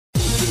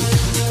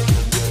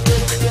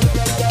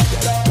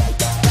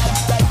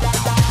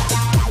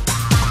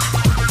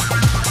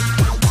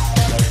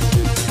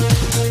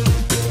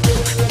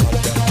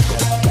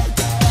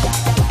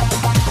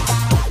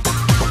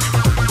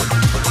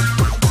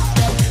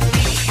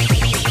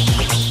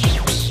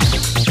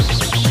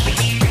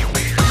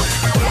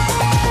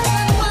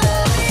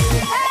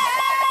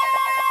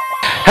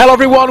Hello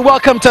everyone,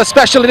 welcome to a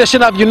special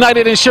edition of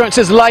United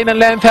Insurance's Line and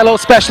Length. Hello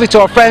especially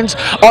to our friends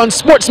on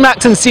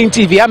Sportsmax and Scene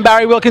TV. I'm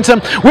Barry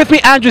Wilkinson, with me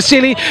Andrew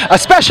Seeley. A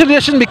special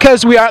edition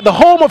because we are at the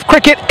home of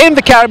cricket in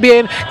the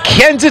Caribbean,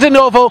 Kensington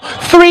Oval.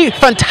 3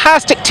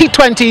 fantastic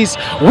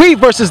T20s, we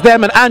versus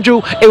them, and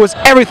Andrew, it was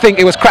everything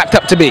it was cracked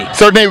up to be.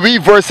 Certainly we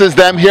versus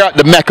them here at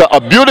the Mecca.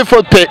 A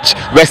beautiful pitch,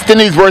 West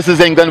Indies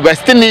versus England.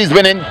 West Indies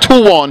winning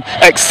 2-1.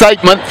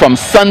 Excitement from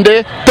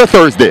Sunday to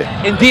Thursday.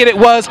 Indeed it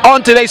was.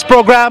 On today's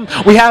program,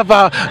 we have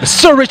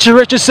Sir Richard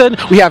Richardson,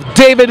 we have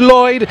David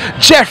Lloyd,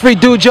 Jeffrey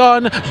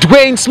Dujon,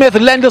 Dwayne Smith,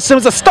 Lendl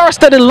Simmons, a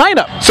star-studded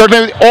lineup.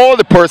 Certainly all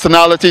the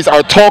personalities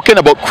are talking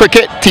about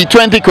cricket,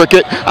 T20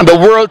 cricket, and the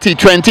World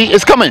T20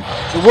 is coming.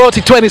 The World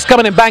T20 is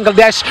coming in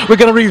Bangladesh. We're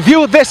going to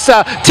review this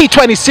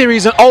T20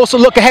 series and also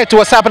look ahead to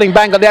what's happening in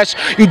Bangladesh.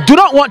 You do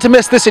not want to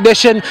miss this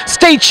edition.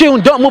 Stay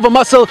tuned, don't move a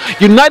muscle.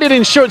 United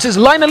Insurance's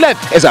Line and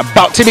Length is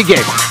about to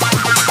begin.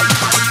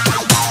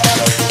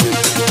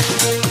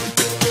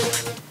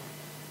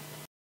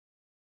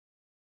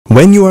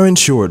 When you are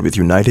insured with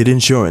United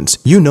Insurance,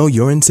 you know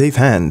you're in safe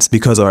hands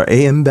because our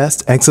AM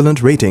Best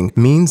Excellent rating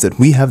means that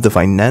we have the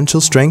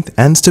financial strength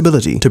and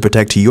stability to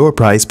protect your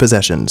prized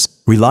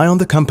possessions. Rely on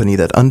the company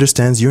that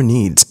understands your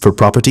needs for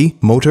property,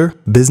 motor,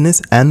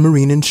 business, and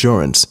marine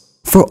insurance.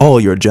 For all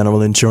your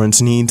general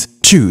insurance needs,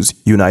 choose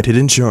United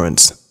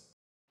Insurance.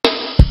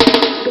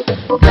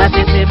 Got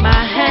it in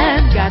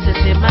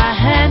my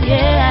hand,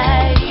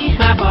 yeah.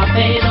 My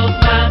Barbados,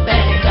 my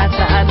bank. Got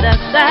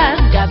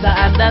to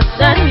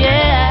understand,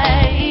 yeah.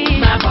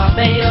 My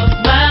Barbados,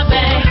 my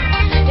bank.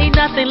 Ain't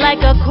nothing like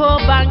a cool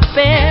bank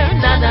fair.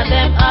 None of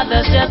them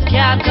others just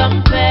can't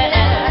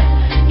compare.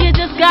 You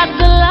just got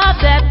to love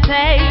that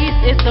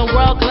taste. It's a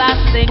world-class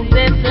thing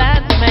this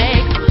land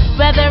makes.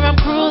 Whether I'm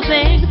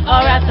cruising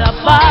or at the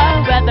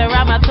bar, whether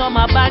I'm at home,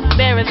 my bank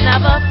fair is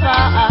never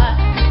far.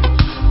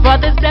 For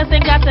this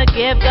blessing, got to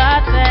give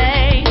God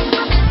thanks.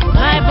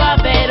 My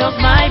Barbados,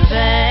 my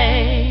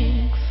thanks.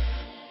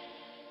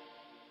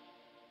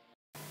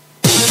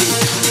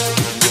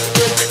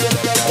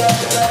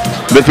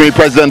 With me,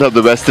 President of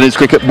the West Indies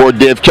Cricket Board,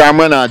 Dave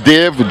Cameron.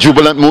 Dave,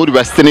 jubilant mood.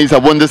 West Indies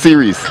have won the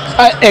series.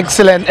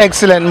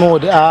 Excellent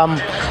mood. We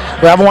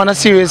haven't won a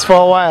series for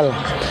a while.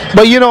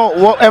 But you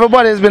know,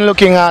 everybody has been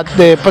looking at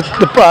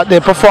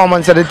the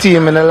performance of the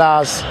team in the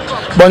last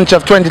bunch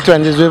of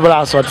 2020s. We've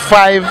lost,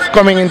 5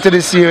 coming into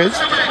this series.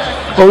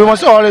 But we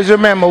must always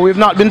remember we've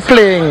not been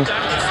playing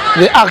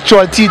the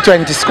actual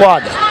T20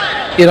 squad.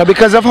 You know,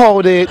 because of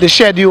how the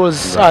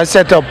schedules are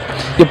set up.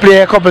 You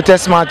play a couple of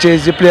test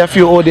matches, you play a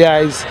few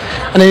ODIs,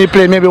 and then you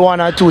play maybe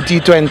 1 or 2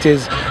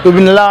 T20s. We've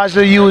been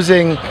largely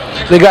using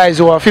the guys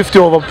who are 50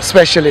 over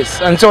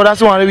specialists. And so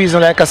that's one of the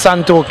reasons like a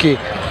Santoki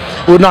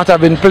would not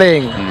have been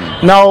playing.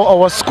 Now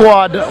our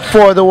squad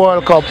for the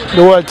World Cup,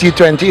 the World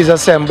T20 is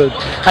assembled.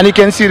 And you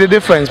can see the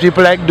difference.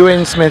 People like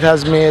Dwayne Smith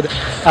has made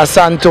a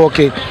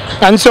Santoki.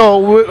 And so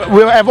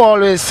we have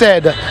always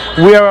said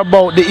we are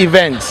about the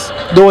events.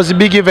 Those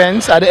big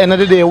events, at the end of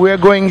the day, we're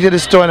going to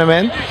this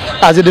tournament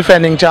as the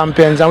defending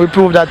champions, and we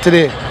proved that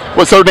today.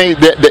 Well, certainly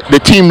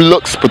the team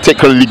looks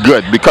particularly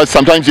good because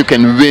sometimes you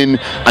can win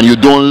and you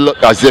don't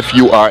look as if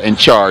you are in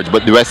charge.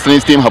 But the West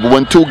Indies team have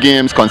won 2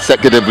 games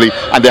consecutively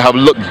and they have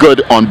looked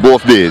good on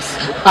both days.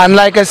 And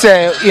like I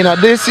say, you know,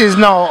 this is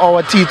now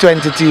our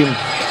T20 team.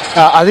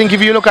 I think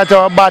if you look at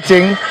our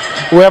batting,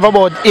 we have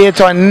about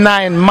 8 or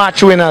 9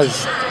 match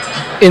winners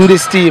in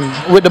this team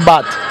with the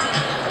bat.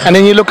 And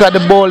then you look at the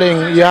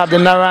bowling, you have the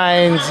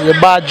Narayans, the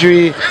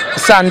Badri,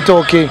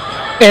 Santoki.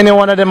 Any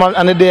one of them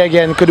on the day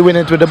again could win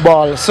it with the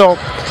ball. So,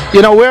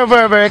 you know, we're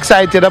very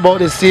excited about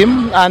this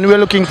team and we're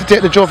looking to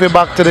take the trophy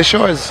back to the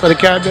shores of the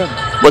Caribbean.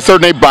 But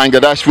certainly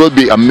Bangladesh will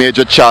be a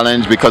major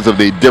challenge because of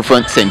the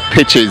difference in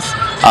pitches.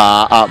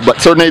 But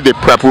certainly the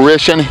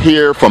preparation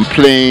here from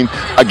playing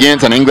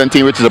against an England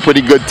team, which is a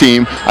pretty good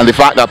team, and the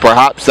fact that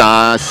perhaps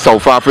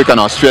South Africa and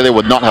Australia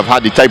would not have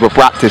had the type of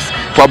practice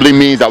probably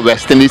means that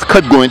West Indies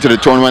could go into the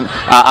tournament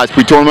as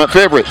pre-tournament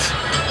favourites.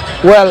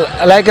 Well,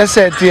 like I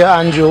said to you,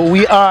 Andrew,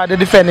 we are the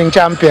defending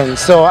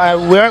champions. So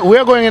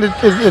we're going into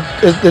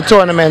the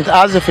tournament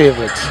as the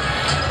favourites.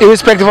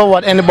 Irrespective of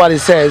what anybody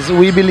says,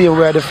 we believe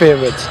we're the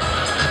favourites.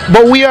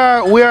 But we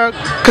are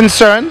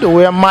concerned,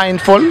 we are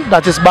mindful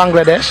that it's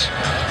Bangladesh.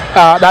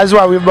 That is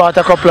why we brought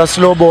a couple of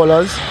slow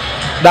bowlers.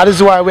 That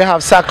is why we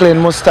have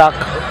Saklin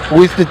Mustak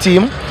with the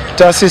team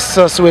to assist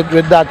us with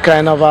that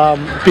kind of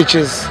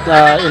pitches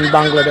in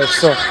Bangladesh.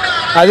 So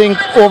I think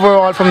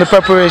overall from the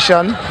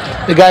preparation,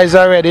 the guys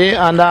are ready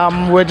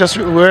and we're just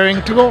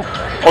raring to go.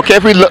 Okay,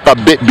 if we look a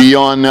bit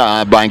beyond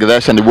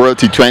Bangladesh and the World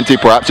T20,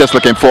 perhaps just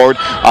looking forward,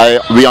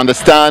 we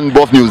understand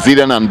both New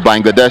Zealand and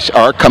Bangladesh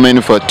are coming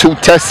for 2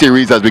 test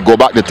series as we go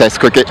back to test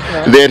cricket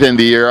later in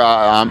the year.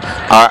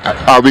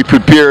 Are we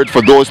prepared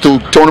for those 2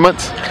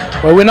 tournaments?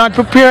 Well, we're not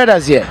prepared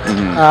as yet.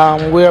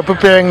 We are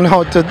preparing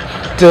now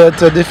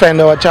to defend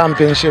our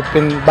championship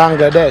in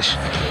Bangladesh.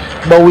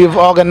 But we've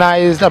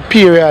organized a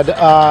period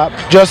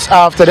just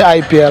after the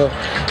IPL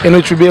in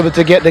which we'll be able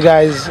to get the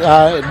guys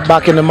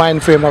back in the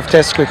mind frame of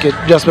Test cricket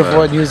just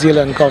before New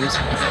Zealand comes.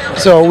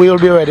 So we will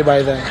be ready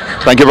by then.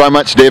 Thank you very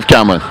much, Dave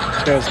Cameron.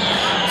 Cheers.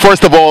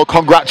 First of all,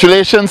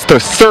 congratulations to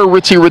Sir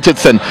Richie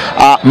Richardson,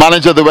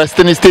 manager of the West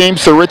Indies team.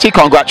 Sir Richie,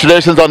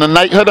 congratulations on the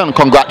knighthood and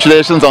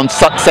congratulations on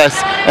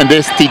success in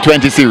this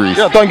T20 series.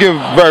 Yeah, thank you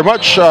very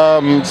much.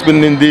 It's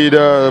been indeed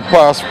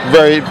past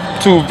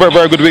two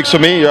very good weeks for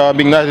me,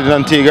 being knighted in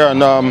Antigua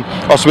and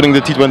us winning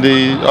the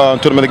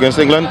T20 tournament against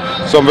England.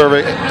 So I'm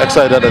very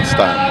excited at this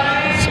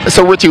time.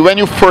 So Richie, when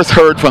you first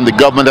heard from the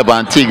government of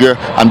Antigua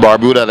and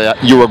Barbuda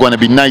that you were going to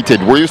be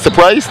knighted, were you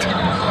surprised?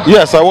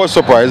 Yes, I was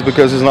surprised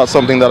because it's not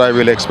something that I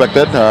really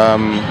expected.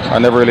 I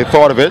never really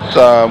thought of it.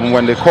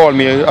 When they called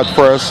me at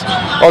first,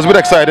 I was a bit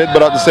excited,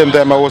 but at the same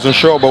time I wasn't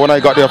sure. But when I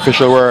got the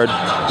official word,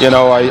 you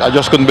know, I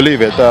just couldn't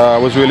believe it. I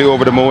was really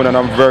over the moon, and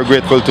I'm very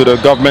grateful to the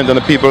government and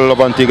the people of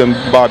Antigua and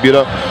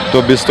Barbuda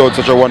to have bestowed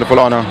such a wonderful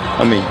honor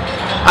on me.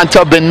 And to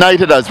have been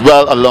knighted as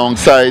well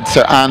alongside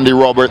Sir Andy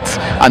Roberts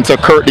and Sir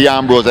Curtly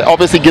Ambrose, it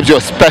obviously gives you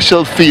a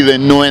special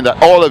feeling knowing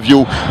that all of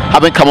you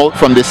haven't come out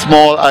from this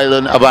small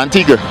island of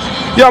Antigua.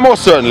 Yeah,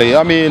 most certainly.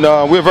 I mean,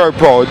 we're very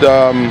proud.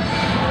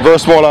 Very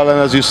small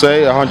island, as you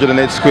say,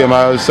 108 square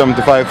miles,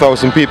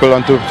 75,000 people,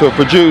 and to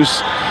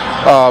produce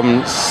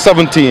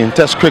 17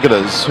 Test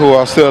cricketers who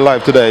are still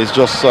alive today is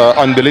just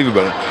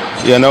unbelievable.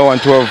 You know,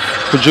 and to have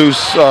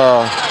produced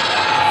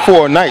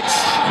 4 knights,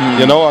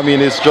 you know, I mean,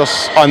 it's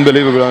just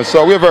unbelievable. And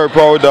so we're very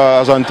proud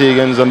as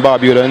Antiguans and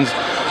Barbudans,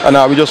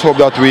 and we just hope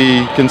that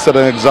we can set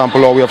an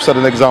example, or we have set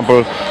an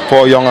example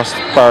for young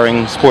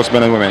aspiring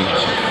sportsmen and women.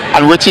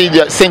 And Richie,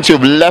 since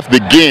you've left the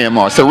game,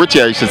 or Sir Richie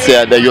I should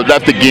say, that you've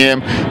left the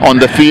game on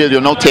the field,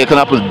 you're now taking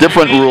up a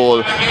different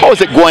role. How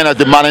is it going as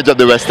the manager of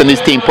the West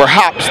Indies team?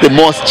 Perhaps the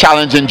most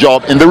challenging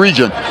job in the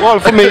region. Well,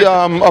 for me,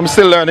 I'm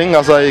still learning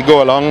as I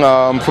go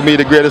along. For me,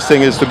 the greatest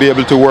thing is to be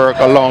able to work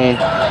along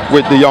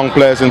with the young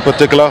players in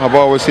particular. I've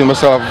always seen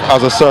myself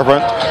as a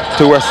servant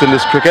to West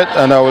Indies cricket,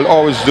 and I will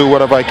always do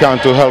whatever I can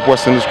to help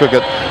West Indies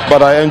cricket.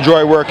 But I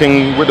enjoy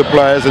working with the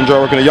players, enjoy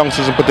working with the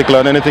youngsters in particular,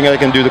 and anything I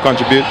can do to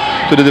contribute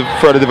to the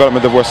further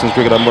development of West Indies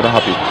cricket, I'm more than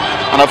happy.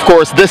 And of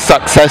course, this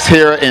success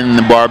here in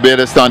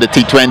Barbados on the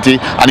T20,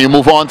 and you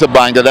move on to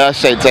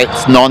Bangladesh,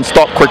 it's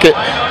non-stop cricket.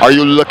 Are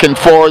you looking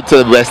forward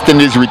to the West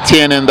Indies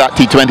retaining that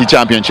T20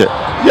 championship?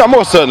 Yeah,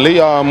 most certainly.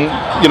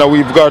 You know,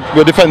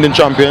 we're defending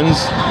champions,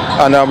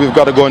 and we've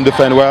got to go and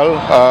defend well.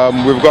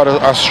 We've got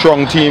a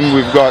strong team.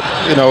 We've got,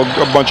 you know,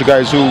 a bunch of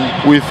guys who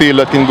we feel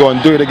that can go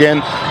and do it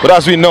again. But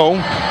as we know,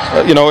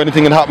 you know,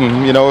 anything can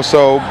happen, you know,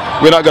 so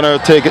we're not going to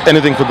take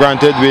anything for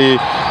granted. We're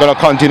going to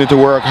continue to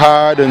work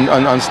hard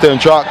and stay on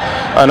track,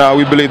 and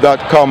we believe that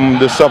come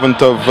the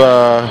 7th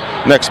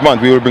of next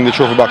month, we will bring the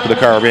trophy back to the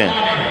Caribbean.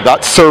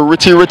 That's Sir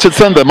Richie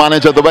Richardson, the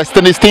manager of the West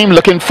Indies team,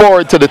 looking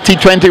forward to the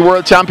T20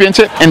 World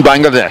Championship in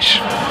Bangladesh.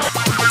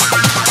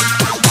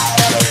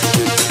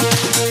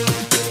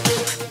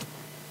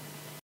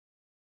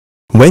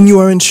 When you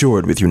are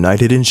insured with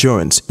United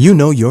Insurance, you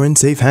know you're in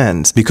safe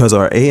hands because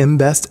our AM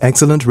Best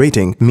Excellent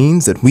rating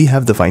means that we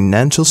have the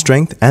financial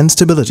strength and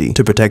stability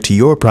to protect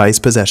your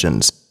prized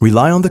possessions.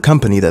 Rely on the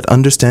company that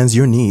understands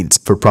your needs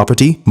for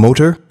property,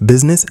 motor,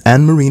 business,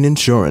 and marine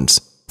insurance.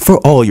 For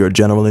all your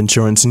general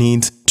insurance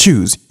needs,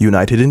 choose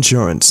United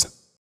Insurance.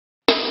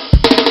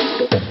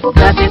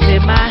 Got it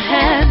in my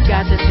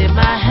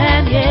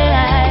hand,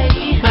 yeah.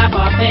 My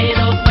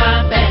Barbados,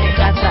 my baby.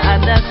 Got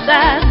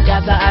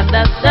to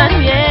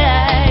understand, yeah.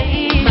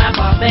 My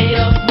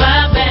Barbados,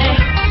 my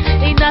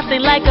baby. Ain't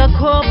nothing like a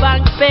cool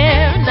bank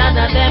fair. None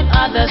of them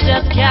others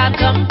just can't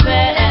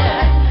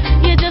compare.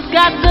 You just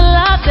got to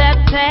love that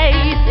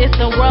taste. It's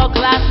a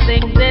world-class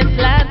thing this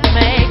land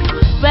makes.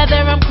 Whether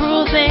I'm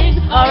cruising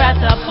or at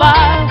a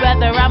bar,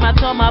 whether I'm at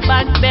home, my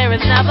bank fair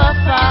is never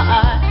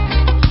far.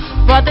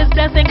 For this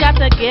blessing, got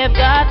to give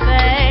God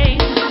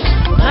thanks.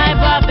 My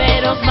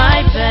Barbados,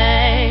 my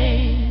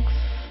thanks.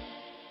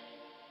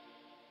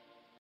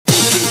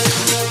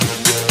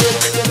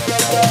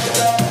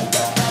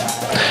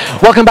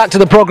 Welcome back to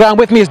the program.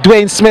 With me is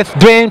Dwayne Smith.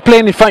 Dwayne,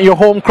 playing in front of your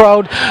home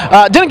crowd.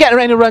 Didn't get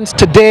any runs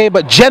today,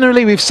 but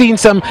generally we've seen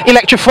some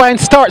electrifying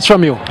starts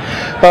from you.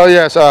 Oh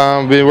yes,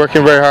 I've been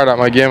working very hard at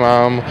my game.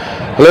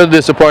 A little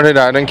disappointed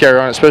that I didn't carry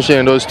on, especially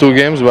in those 2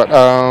 games, but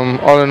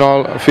all in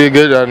all, I feel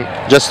good, and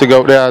just to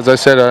go up there, as I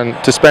said, and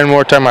to spend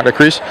more time at the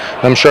crease.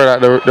 I'm sure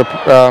that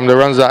the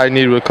runs that I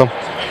need will come.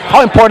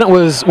 How important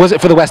was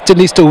it for the West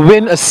Indies to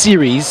win a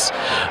series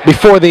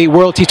before the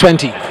World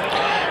T20?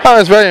 Oh,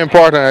 it's very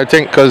important, I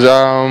think, because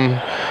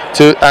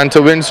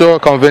to win so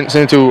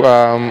convincing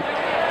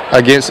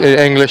against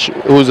English,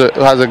 who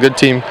has a good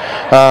team,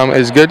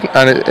 is good,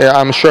 and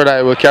I'm sure that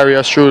it will carry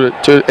us through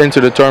into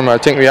the tournament.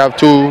 I think we have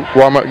 2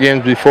 warm-up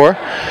games before,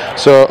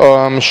 so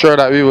I'm sure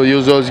that we will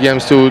use those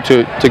games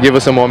to give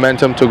us some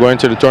momentum to go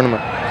into the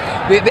tournament.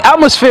 The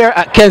atmosphere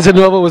at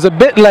Kensington was a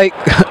bit like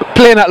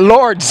playing at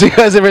Lord's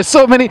because there were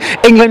so many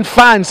England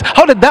fans.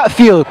 How did that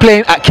feel,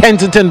 playing at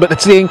Kensington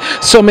but seeing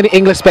so many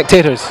English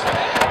spectators?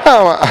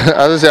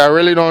 As I say, I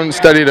really don't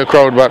study the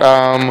crowd, but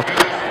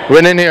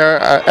winning here,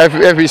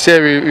 every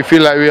series we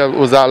feel like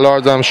was at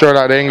large. I'm sure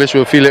that the English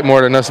will feel it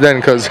more than us then,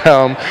 because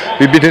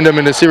we beating them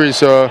in the series.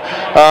 So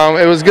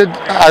it was good,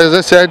 as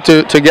I said,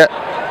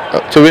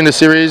 to win the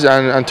series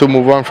and to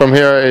move on from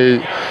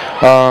here.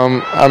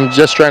 I'm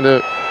just trying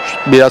to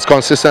be as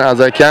consistent as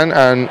I can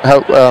and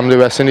help the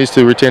West Indies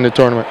to retain the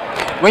tournament.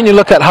 When you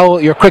look at how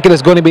your cricket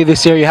is going to be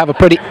this year, you have a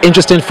pretty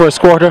interesting first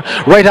quarter.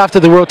 Right after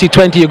the World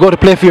T20, you go to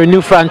play for your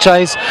new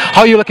franchise.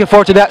 How are you looking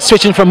forward to that,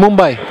 switching from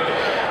Mumbai?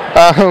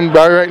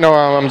 Right now,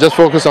 I'm just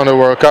focused on the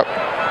World Cup,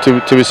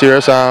 to be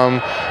serious.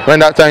 When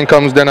that time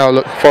comes, then I'll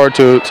look forward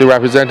to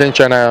representing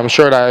Chennai. I'm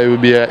sure that it will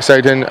be an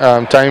exciting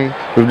time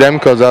with them,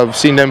 because I've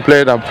seen them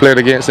play. I've played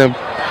against them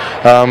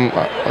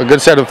a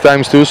good set of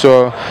times too,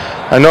 so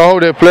I know how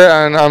they play,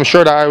 and I'm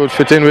sure that I would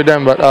fit in with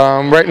them. But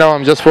right now,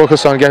 I'm just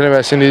focused on getting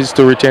West Indies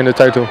to retain the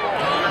title.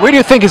 Where do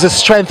you think is the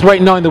strength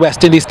right now in the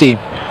West Indies team?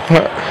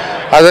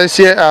 As I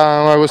see it,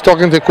 I was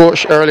talking to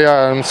coach earlier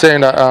and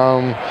saying that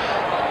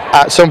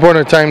at some point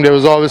in time there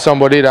was always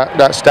somebody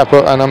that step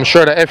up, and I'm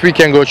sure that if we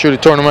can go through the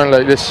tournament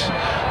like this,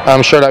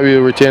 I'm sure that we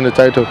will retain the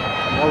title.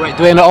 All right,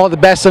 Dwayne, all the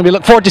best, and we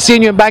look forward to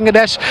seeing you in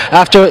Bangladesh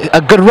after a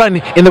good run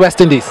in the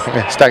West Indies.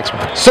 Yes, thanks,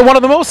 man. So one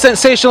of the most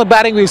sensational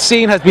batting we've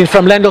seen has been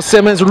from Lendl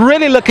Simmons.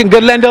 Really looking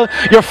good, Lendl.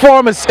 Your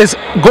form is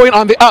going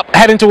on the up,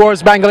 heading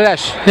towards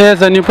Bangladesh. Yeah,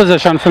 it's a new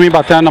position for me,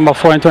 batting at number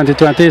 4 in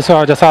 2020, so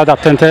I just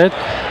adapting to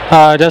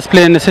it. Just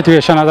playing the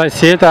situation as I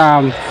see it.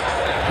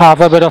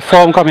 Have a bit of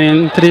form coming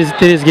into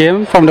this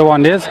game from the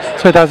one days,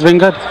 so it has been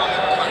good.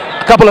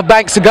 A couple of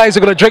banks the guys are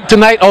going to drink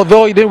tonight,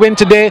 although you didn't win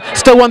today,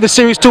 still won the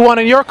series 2-1,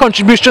 and your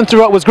contribution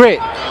throughout was great.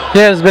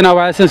 Yeah, it's been a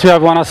while since we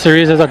have won a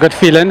series. It's a good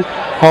feeling.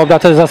 Hope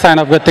that is a sign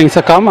of good things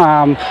to come.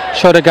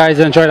 Sure the guys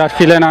enjoy that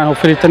feeling, and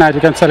hopefully tonight we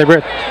can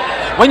celebrate.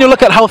 When you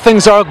look at how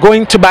things are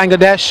going to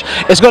Bangladesh,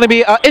 it's going to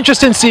be an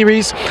interesting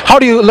series. How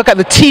do you look at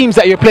the teams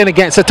that you're playing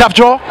against? A tough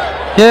draw?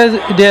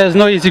 Yeah, there's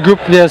no easy group.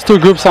 There's 2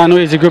 groups and no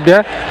easy group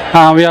there.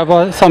 We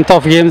have some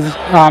tough games,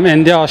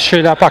 India,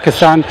 Australia,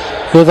 Pakistan.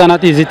 Those are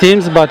not easy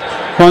teams, but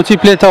once we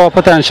play to our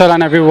potential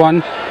and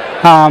everyone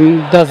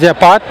does their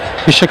part,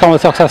 we should come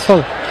out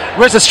successful.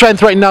 Where's the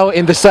strength right now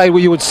in the side,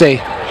 what you would say?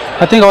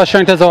 I think our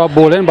strength is our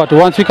bowling, but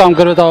once we come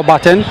good with our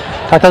batting,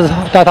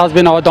 that has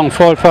been our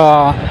downfall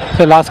for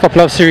the last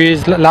couple of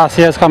series, last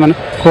year's going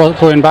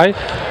by.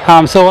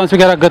 So once we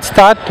get a good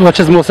start, which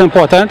is most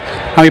important,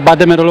 and we bat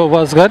the middle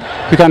overs good,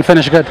 we can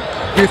finish good.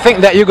 Do you think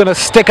that you're going to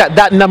stick at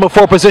that number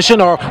 4 position,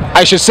 or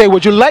I should say,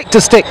 would you like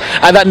to stick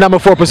at that number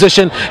 4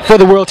 position for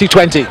the World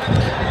T20?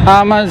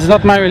 It's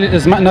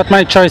not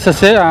my choice to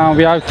say.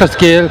 We have Chris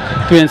Gale,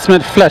 Dwayne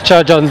Smith,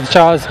 Fletcher, Johnson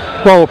Charles,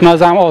 who are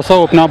openers. I'm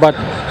also opener, but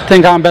I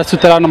think I'm best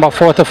suited at number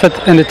 4 to fit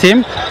in the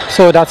team.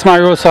 So that's my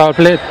role, so I'll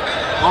play it.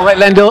 All right,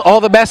 Lendl,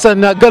 all the best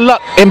and good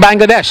luck in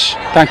Bangladesh.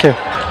 Thank you.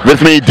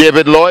 With me,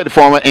 David Lloyd,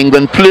 former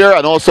England player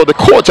and also the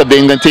coach of the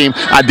England team.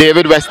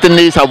 David, West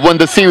Indies have won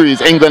the series.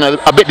 England are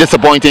a bit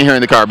disappointing here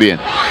in the Caribbean.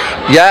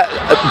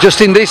 Yeah,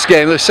 just in this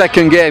game, the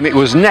second game, it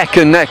was neck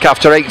and neck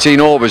after 18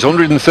 overs,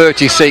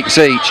 136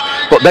 each.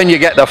 But then you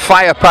get the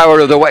firepower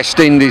of the West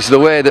Indies, the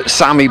way that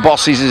Sammy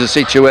bosses the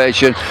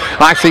situation.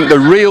 I think the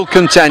real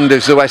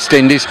contenders, the West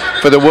Indies,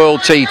 for the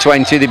World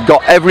T20, they've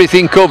got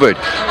everything covered.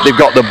 They've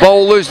got the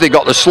bowlers, they've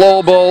got the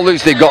slow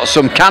bowlers, they've got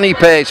some canny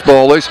pace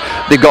bowlers,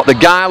 they've got the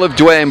guile of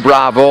Dwayne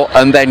Bravo,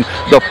 and then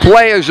the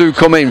players who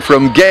come in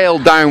from Gale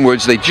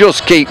downwards, they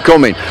just keep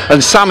coming.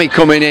 And Sammy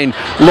coming in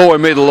lower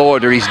middle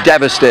order, he's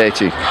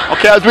devastating.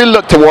 Okay, as we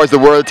look towards the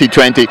World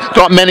T20,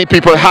 not many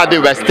people had the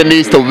West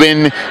Indies to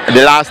win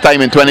the last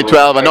time in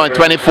 2012. I know in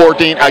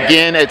 2014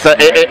 again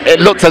it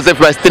looks as if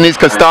West Indies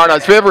could start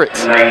as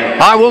favourites.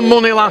 I won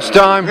money last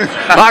time.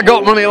 I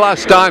got money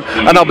last time,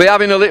 and I'll be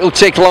having a little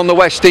tickle on the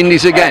West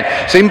Indies again.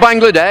 It's in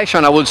Bangladesh,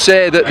 and I would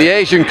say that the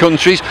Asian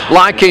countries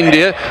like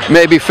India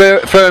may be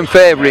firm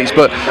favourites,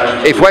 but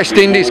if West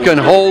Indies can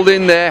hold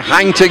in there,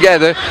 hang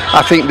together,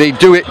 I think they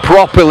do it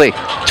properly.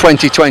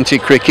 2020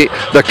 cricket,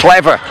 they're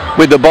clever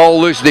with the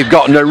bowlers. They've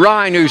got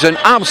Narayan, who's an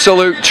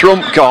absolute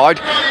trump card,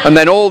 and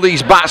then all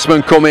these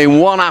batsmen come in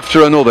one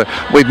after another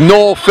with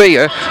no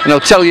fear. And I'll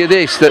tell you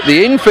this, that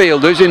the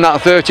infielders in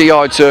that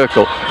 30-yard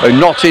circle are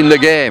not in the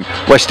game.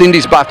 West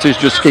Indies batters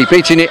just keep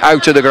hitting it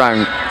out of the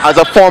ground. As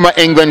a former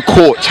England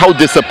coach, how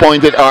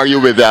disappointed are you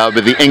with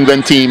the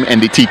England team in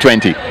the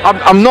T20?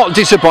 I'm not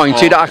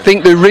disappointed. I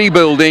think the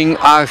rebuilding,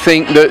 I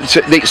think that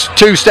it's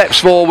 2 steps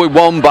forward,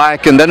 1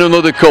 back, and then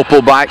another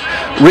couple back.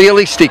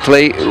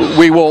 Realistically,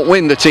 we won't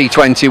win the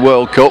T20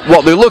 World Cup.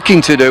 What they're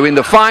looking to do in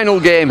the final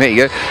game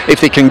here, if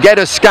they can get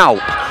a scalp,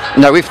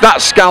 now if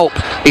that scalp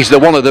is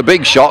one of the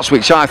big shots,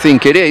 which I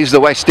think it is, the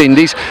West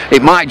Indies,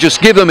 it might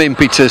just give them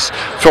impetus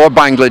for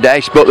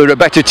Bangladesh, but there are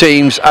better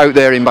teams out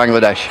there in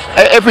Bangladesh.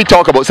 If we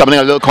talk about something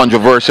a little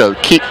controversial,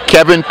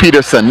 Kevin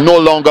Peterson no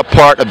longer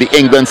part of the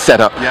England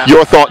setup. Yeah.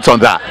 Your thoughts on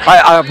that?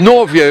 I have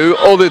no view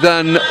other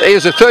than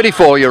he's a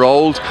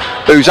 34-year-old.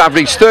 who's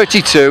averaged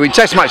 32 in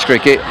Test match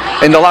cricket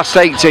in the last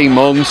 18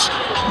 months.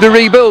 They're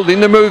rebuilding,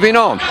 they're moving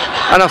on.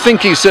 And I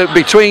think it's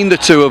between the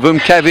two of them,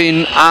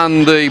 Kevin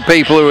and the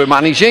people who are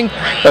managing,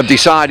 have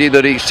decided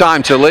that it's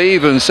time to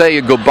leave and say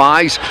your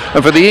goodbyes.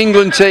 And for the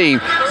England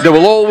team, there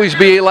will always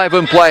be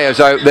 11 players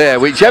out there,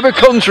 whichever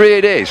country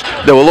it is,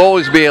 there will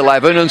always be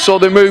 11, and so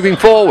they're moving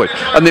forward.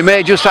 And they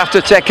may just have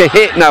to take a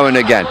hit now and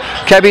again.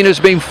 Kevin has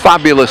been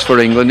fabulous for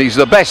England. He's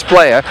the best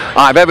player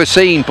I've ever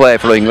seen play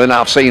for England.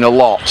 I've seen a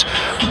lot.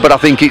 But I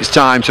think it's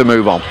time to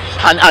move on.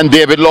 And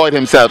David Lloyd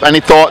himself, any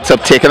thoughts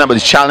of taking up the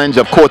challenge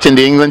of coaching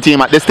the England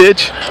team at this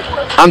stage?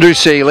 Andrew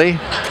Seeley,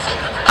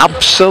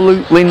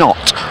 absolutely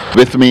not.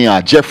 With me,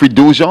 Jeffrey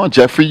Dujon.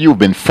 Jeffrey, you've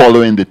been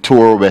following the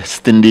tour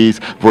West Indies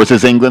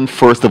versus England,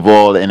 first of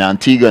all in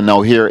Antigua,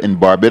 now here in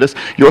Barbados.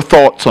 Your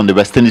thoughts on the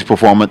West Indies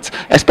performance,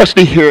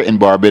 especially here in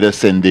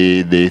Barbados in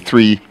the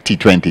three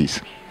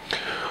T20s?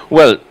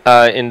 Well,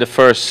 in the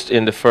first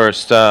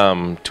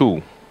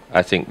two,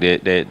 I think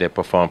they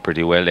performed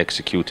pretty well,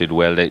 executed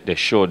well. They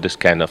showed this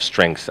kind of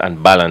strength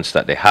and balance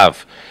that they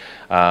have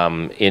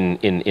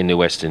in the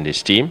West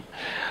Indies team.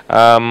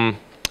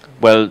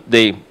 Well,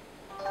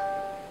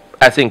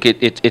 I think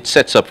it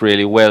sets up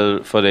really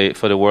well for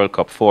the World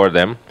Cup for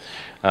them.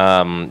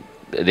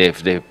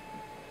 They're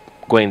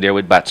going there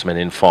with batsmen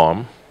in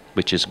form,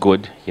 which is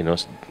good. You know,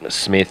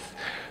 Smith,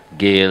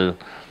 Gale,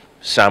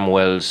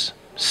 Samuels,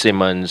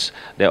 Simmons,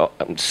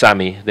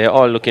 Sammy, they're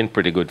all looking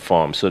pretty good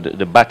form. So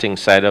the batting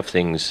side of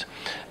things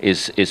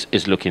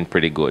is looking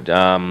pretty good.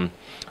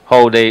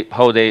 How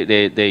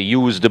they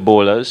use the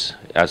bowlers,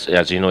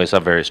 as you know, is a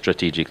very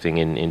strategic thing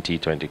in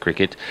T20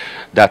 cricket.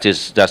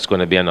 That's going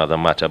to be another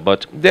matter.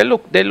 But they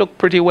look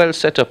pretty well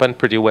set up and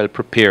pretty well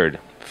prepared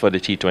for the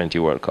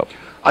T20 World Cup.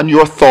 And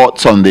your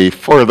thoughts on the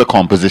further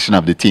composition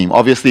of the team?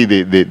 Obviously,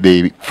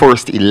 the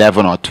first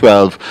 11 or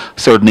 12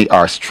 certainly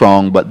are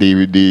strong, but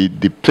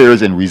the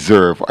players in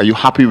reserve, are you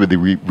happy with the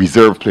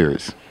reserve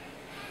players?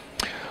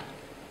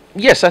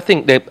 Yes, I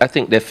think they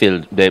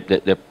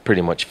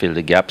pretty much fill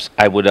the gaps.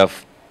 I would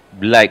have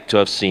liked to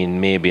have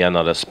seen maybe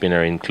another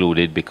spinner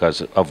included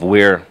because of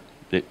where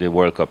the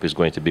World Cup is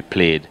going to be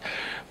played.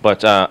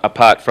 But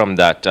apart from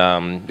that,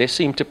 they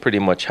seem to pretty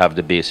much have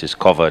the bases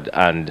covered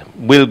and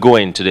will go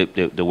into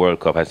the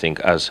World Cup, I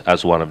think,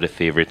 as one of the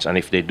favourites. And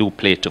if they do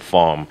play to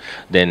form,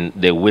 then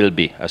they will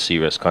be a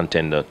serious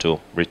contender to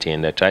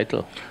retain their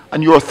title.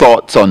 And your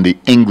thoughts on the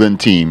England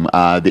team?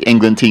 The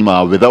England team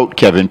are without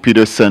Kevin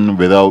Peterson,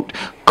 without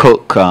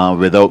Cook,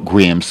 without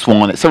Graham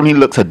Swan. It certainly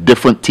looks a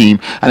different team,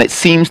 and it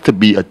seems to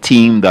be a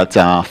team that's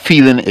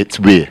feeling its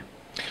way.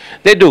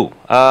 They do.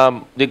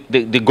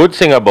 The good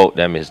thing about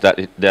them is that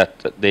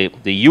the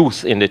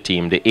youth in the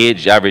team,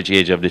 the average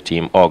age of the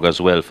team, augurs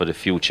well for the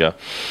future.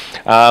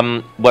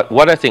 But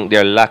what I think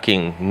they're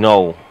lacking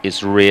now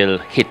is real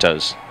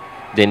hitters.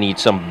 They need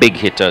some big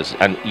hitters,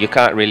 and you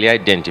can't really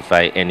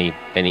identify any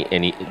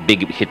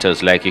big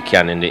hitters like you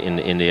can in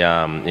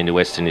the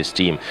West Indies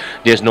team.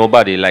 There's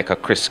nobody like a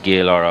Chris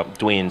Gale or a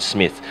Dwayne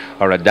Smith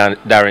or a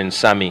Darren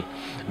Sammy.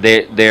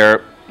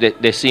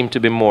 They seem to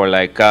be more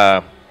like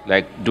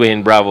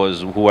Dwayne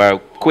Bravos, who are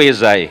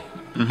quasi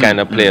kind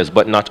of players,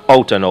 but not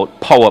out and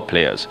out power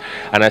players.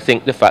 And I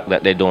think the fact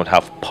that they don't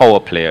have power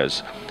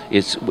players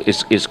is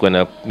going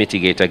to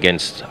mitigate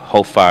against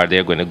how far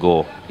they're going to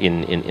go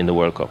in the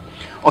World Cup.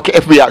 Okay,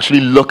 if we actually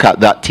look at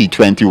that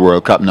T20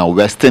 World Cup now,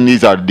 West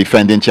Indies are the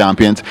defending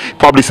champions.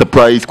 Probably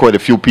surprised quite a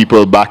few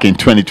people back in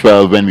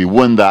 2012 when we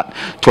won that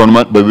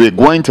tournament, but we're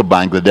going to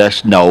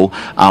Bangladesh now.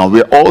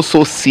 We're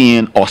also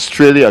seeing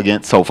Australia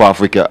against South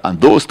Africa,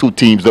 and those two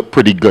teams look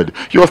pretty good.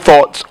 Your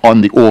thoughts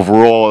on the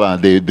overall,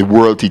 the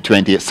World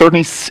T20? It certainly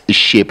is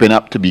shaping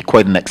up to be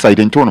quite an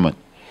exciting tournament.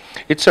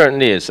 It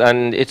certainly is,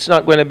 and it's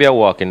not going to be a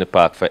walk in the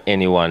park for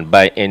anyone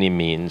by any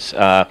means.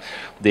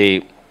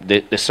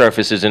 The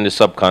surfaces in the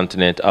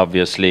subcontinent,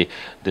 obviously,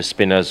 the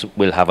spinners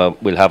will have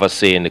a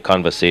say in the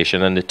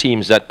conversation, and the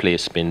teams that play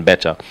spin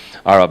better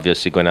are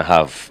obviously going to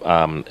have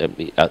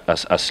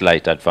a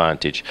slight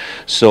advantage.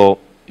 So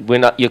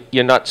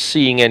you're not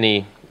seeing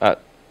any,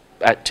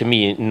 to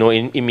me, no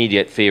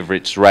immediate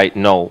favourites right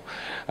now,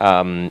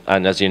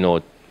 and as you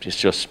know, it's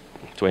just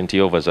 20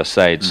 overs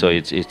aside, so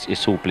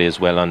it's who plays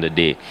well on the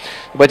day.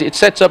 But it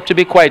sets up to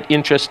be quite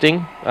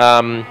interesting.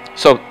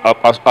 So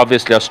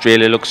obviously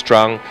Australia looks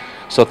strong.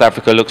 South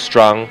Africa looks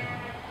strong.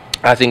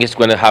 I think it's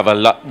going to have a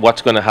lot.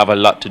 What's going to have a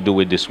lot to do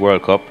with this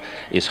World Cup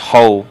is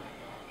how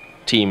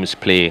teams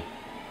play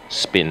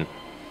spin.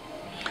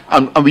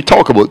 And we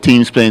talk about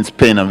teams playing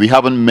spin, and we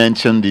haven't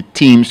mentioned the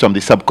teams from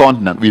the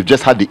subcontinent. We've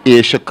just had the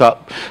Asia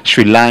Cup,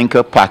 Sri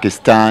Lanka,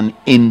 Pakistan,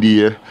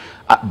 India,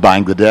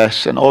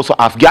 Bangladesh, and also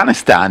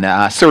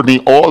Afghanistan.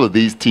 Certainly all of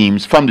these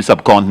teams from the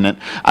subcontinent,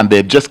 and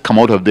they've just come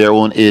out of their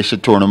own Asia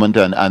tournament,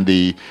 and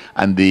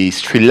the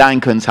Sri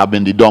Lankans have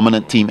been the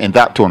dominant team in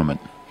that tournament.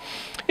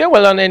 Yeah,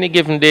 well, on any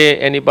given day,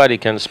 anybody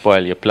can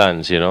spoil your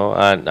plans, you know,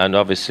 and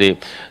obviously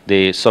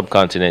the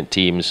subcontinent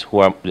teams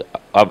who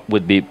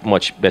would be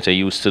much better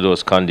used to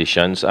those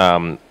conditions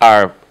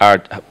are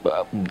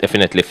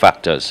definitely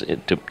factors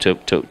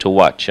to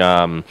watch.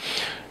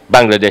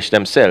 Bangladesh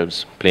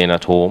themselves playing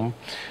at home.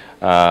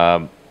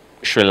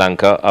 Sri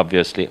Lanka,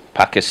 obviously.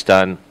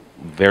 Pakistan,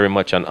 very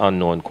much an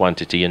unknown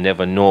quantity. You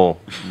never know,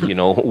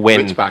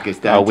 when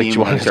which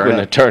one is going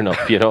to turn up,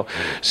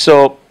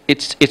 So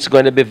it's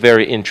going to be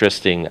very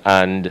interesting.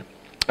 And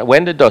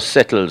when the dust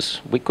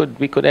settles, we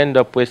could end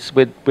up with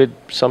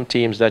some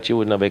teams that you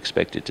wouldn't have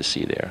expected to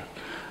see there.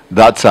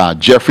 That's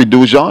Jeffrey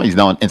Dujon. He's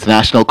now an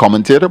international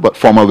commentator, but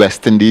former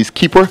West Indies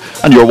keeper.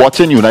 And you're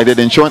watching United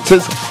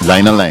Insurance's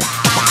Line and Line.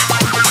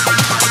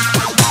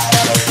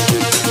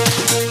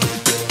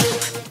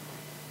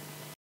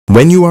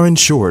 When you are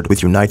insured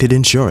with United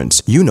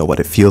Insurance, you know what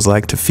it feels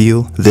like to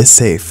feel this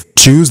safe.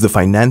 Choose the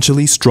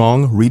financially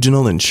strong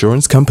regional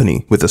insurance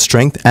company with the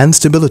strength and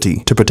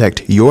stability to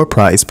protect your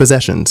prized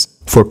possessions.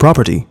 For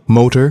property,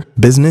 motor,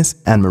 business,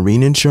 and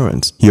marine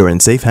insurance, you're in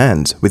safe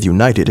hands with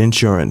United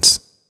Insurance.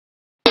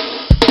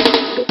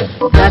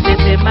 Got it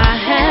in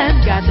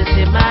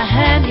my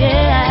hand,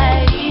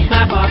 yeah.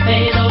 My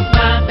Barbados,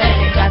 my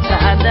baby. Got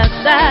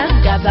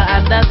to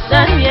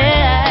understand,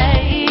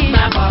 yeah.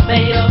 My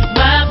Barbados,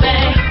 my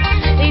baby.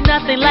 Ain't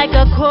nothing like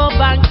a cool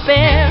bank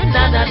fair.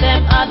 None of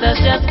them others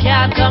just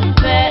can't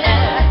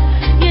compare.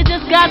 You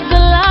just got to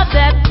love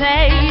that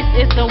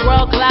taste. It's a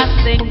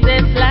world-class thing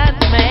this land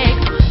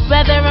makes.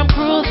 Whether I'm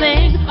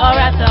cruising or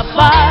at the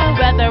bar,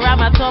 whether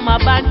I'm at home, my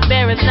bank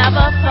fair is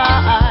never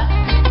far.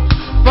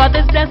 For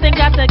this blessing,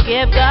 got to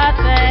give God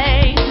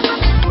thanks.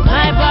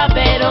 My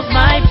Barbados,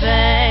 my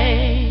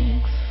thanks.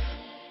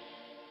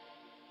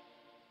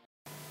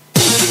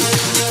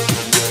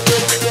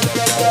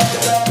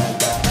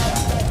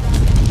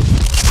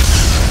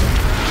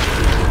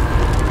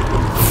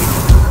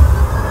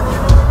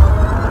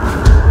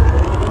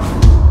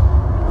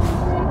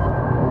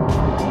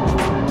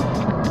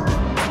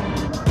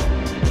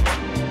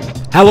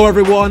 Hello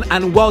everyone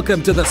and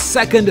welcome to the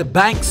second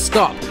bank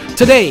stop.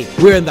 Today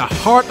we're in the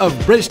heart of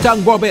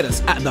Bridgetown,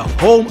 Barbados at the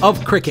home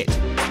of cricket.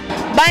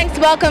 Banks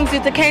welcomes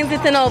you to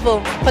Kensington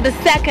Oval for the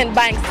second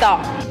bank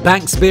stop.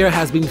 Banks beer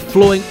has been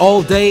flowing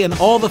all day and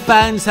all the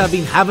fans have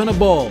been having a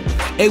ball.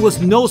 It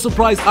was no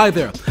surprise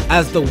either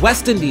as the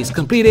West Indies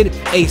completed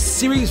a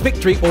series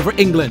victory over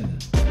England.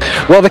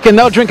 Well, they can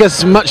now drink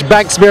as much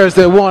Banks beer as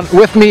they want.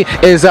 With me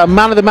is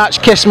man of the match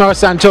Kishmar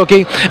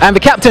Santoki and the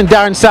captain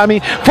Darren Sammy.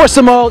 First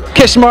of all,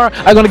 Kishmar,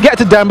 I'm going to get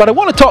to Darren, but I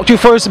want to talk to you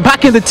first.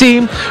 Back in the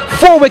team,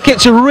 4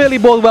 wickets, you really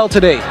bowled well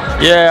today.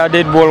 Yeah, I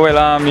did bowl well.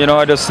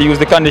 I just used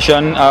the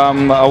condition.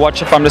 I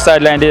watched from the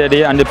sideline the other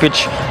day and the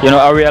pitch.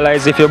 I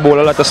realized if you bowl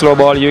a lot of slow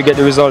ball, you get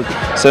the result.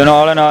 So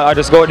all in all, I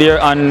just go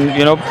there and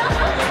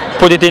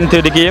put it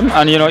into the game,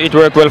 and it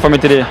worked well for me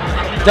today.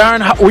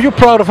 Darren, were you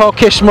proud of how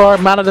Kishmar,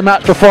 man of the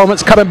match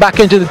performance, coming back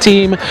into the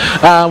team,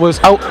 was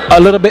out a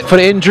little bit for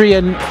the injury,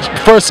 and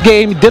first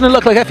game didn't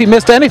look like if he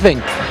missed anything?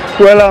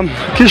 Well,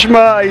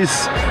 Kishmar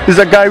is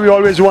a guy we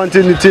always want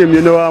in the team.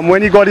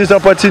 When he got his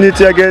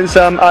opportunity against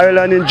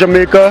Ireland in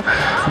Jamaica,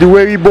 the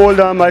way he bowled,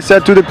 I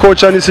said to the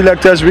coach and the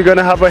selectors, we're going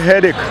to have a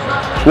headache.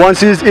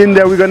 Once he's in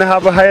there, we're going to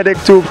have a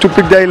headache to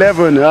pick the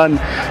 11. And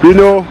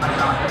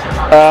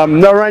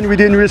Narayan, we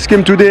didn't risk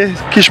him today.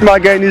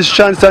 Kishmar getting his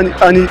chance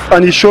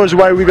and he shows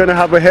why we're going to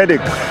have a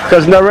headache.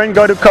 Because Narayan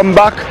got to come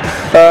back.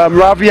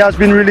 Ravi has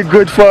been really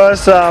good for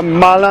us.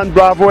 Marlon,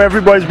 Bravo,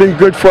 everybody's been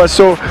good for us.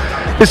 So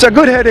it's a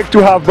good headache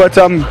to have, but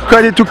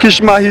credit to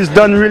Kishmar. He's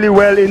done really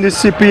well in the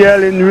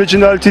CPL, in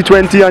regional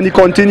T20, and he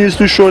continues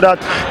to show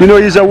that,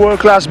 he's a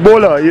world-class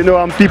bowler.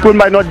 People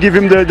might not give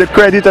him the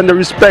credit and the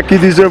respect he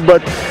deserves,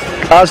 but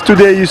as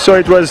today you saw,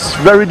 it was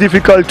very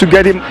difficult to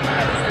get him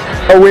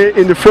away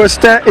in the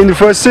first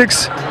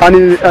 6 and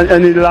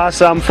in the last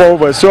 4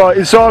 overs. So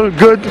it's all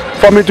good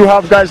for me to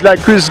have guys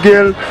like Chris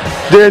Gill,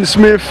 Dane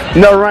Smith,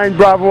 Narayan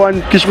Bravo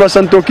and Kishmar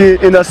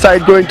Santoki in the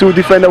side going to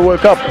defend the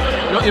World Cup.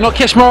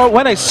 Kishmar,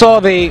 when I saw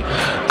the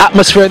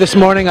atmosphere this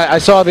morning, I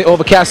saw the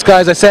overcast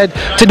skies, I said,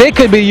 today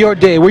could be your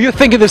day. Were you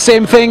thinking the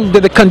same thing?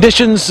 Did the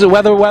conditions,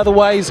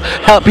 weather-wise,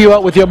 help you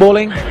out with your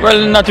bowling?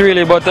 Well, not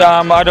really, but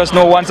I just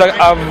know once I've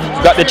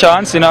got the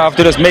chance, I have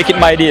to just make it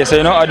my day.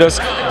 So, I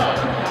just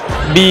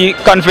be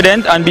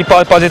confident and be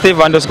positive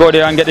and just go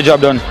there and get the job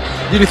done.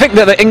 Did you think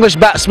that the English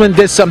batsman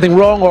did something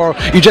wrong, or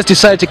you just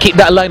decided to keep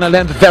that line of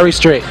length very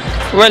straight?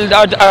 Well,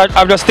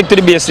 I've just stick to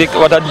the basic,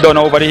 what I've done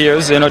over the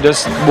years,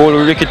 just bowl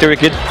wicket to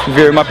wicket,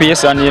 vary my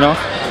pace, and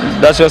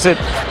that's just it.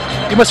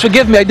 You must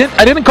forgive me, I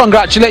didn't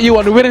congratulate you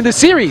on winning the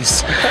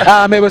series.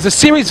 It was a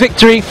series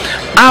victory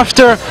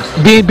after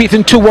being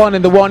beaten 2-1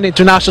 in the one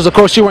internationals. Of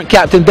course, you weren't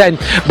captain then,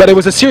 but it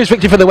was a series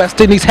victory for the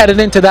West Indies heading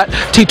into that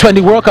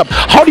T20 World Cup.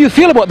 How do you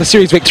feel about the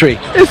series victory?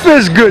 It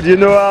feels good,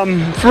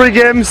 3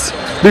 games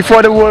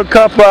before the World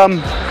Cup,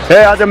 here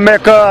at the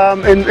Mecca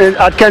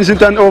at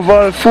Kensington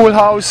Oval, full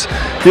house,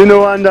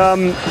 and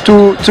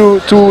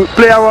to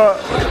play our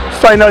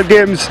final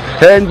games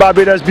here in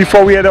Barbados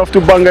before we head off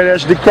to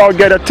Bangladesh. The crowd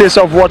get a taste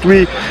of what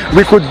we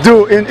could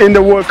do in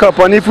the World Cup,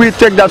 and if we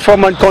take that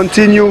form and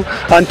continue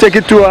and take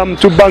it to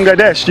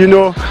Bangladesh, you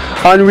know,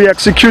 and we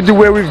execute the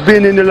way we've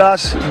been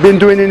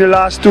doing in the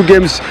last 2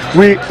 games,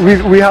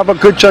 we have a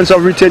good chance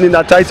of retaining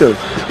that title.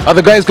 Are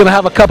the guys going to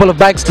have a couple of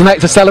banks tonight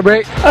to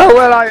celebrate?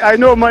 Well, I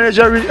know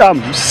manager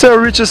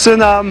Sir Richardson,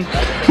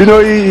 you know,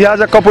 he has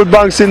a couple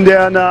banks in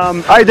there, and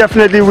I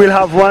definitely will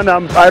have one.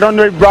 I don't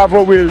know if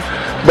Bravo will,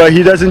 but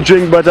he doesn't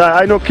drink, but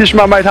I know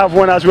Kishma might have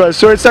one as well.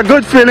 So it's a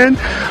good feeling.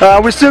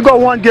 We still got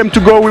 1 game to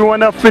go. We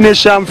want to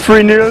finish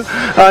 3-0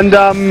 and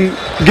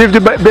give the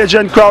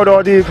Bajan crowd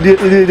or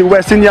the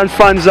West Indian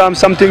fans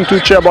something to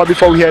cheer about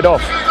before we head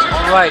off.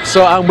 Right,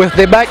 so with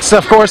the backs,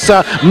 of course,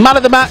 man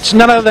of the match,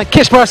 none other than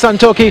Kishma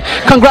Santoki.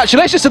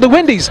 Congratulations to the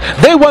Windies.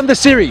 They won the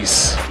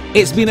series.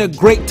 It's been a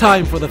great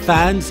time for the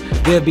fans.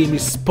 They have been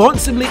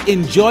responsibly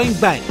enjoying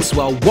Banks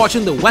while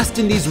watching the West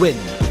Indies win.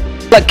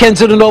 Like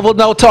Kensington Oval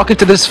now talking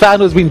to this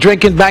fan who's been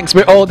drinking Banks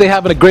beer all day,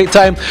 having a great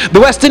time. The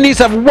West Indies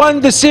have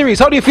won the series.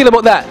 How do you feel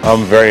about that?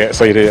 I'm very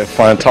excited.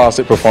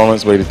 Fantastic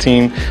performance by the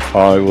team.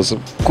 It was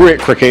great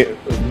cricket,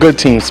 good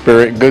team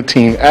spirit, good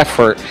team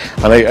effort,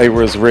 and I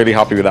was really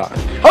happy with that.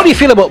 How do you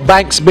feel about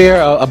Banks Beer,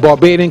 a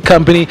Barbadian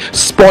company,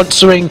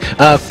 sponsoring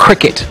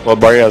cricket? Well,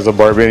 Barry, as a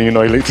Barbadian, you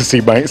know, I like to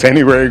see Banks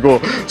anywhere I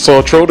go.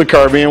 So throughout the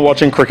Caribbean,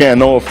 watching cricket, I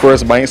know, of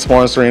course, Banks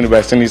sponsoring the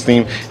West Indies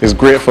team is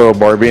great for a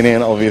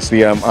Barbadian.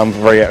 Obviously, I'm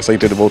very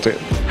excited about it.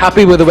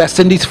 Happy with the West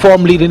Indies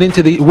form leading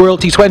into the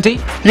World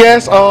T20?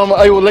 Yes,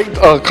 I would like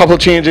a couple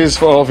changes,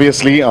 for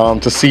obviously,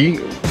 to see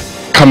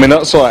coming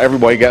up, so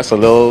everybody gets a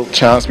little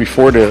chance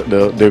before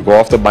they go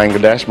off to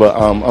Bangladesh, but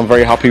I'm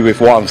very happy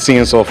with what I'm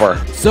seeing so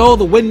far. So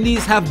the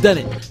Windies have done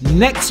it.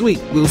 Next week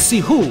we'll see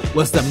who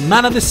was the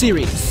man of the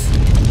series.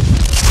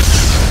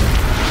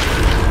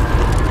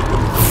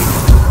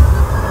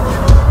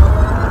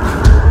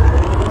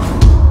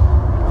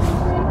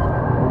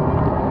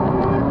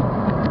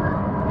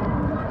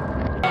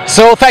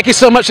 So thank you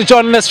so much for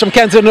joining us from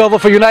Kensington Oval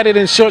for United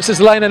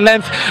Insurance's Line and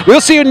Length. We'll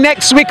see you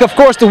next week. Of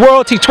course, the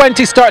World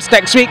T20 starts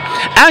next week.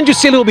 Andrew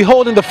Seeley will be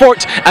holding the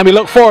fort, and we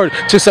look forward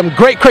to some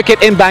great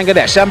cricket in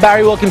Bangladesh. I'm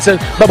Barry Wilkinson.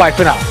 Bye-bye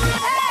for now.